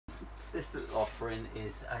This little offering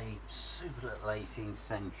is a super little 18th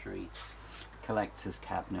century collector's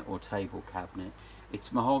cabinet or table cabinet.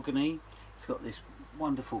 It's mahogany. It's got this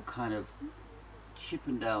wonderful kind of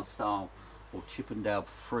Chippendale style or Chippendale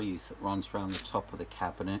frieze that runs around the top of the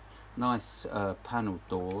cabinet. Nice panelled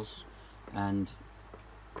doors, and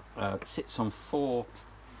sits on four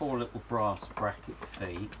little brass bracket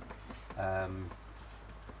feet.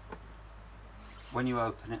 When you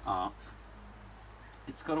open it up,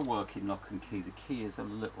 it's got a working lock and key. The key is a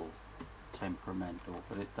little temperamental,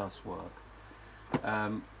 but it does work.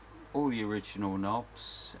 All the original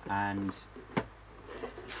knobs, and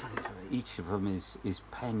each of them is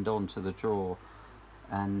penned onto the drawer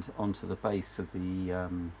and onto the base of the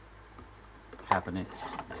cabinet,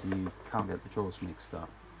 so you can't get the drawers mixed up.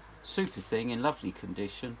 Super thing, in lovely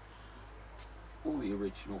condition, all the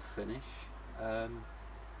original finish.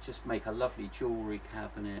 Just make a lovely jewellery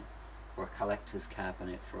cabinet or a collector's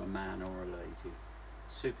cabinet for a man or a lady.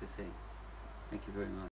 Super thing. Thank you very much.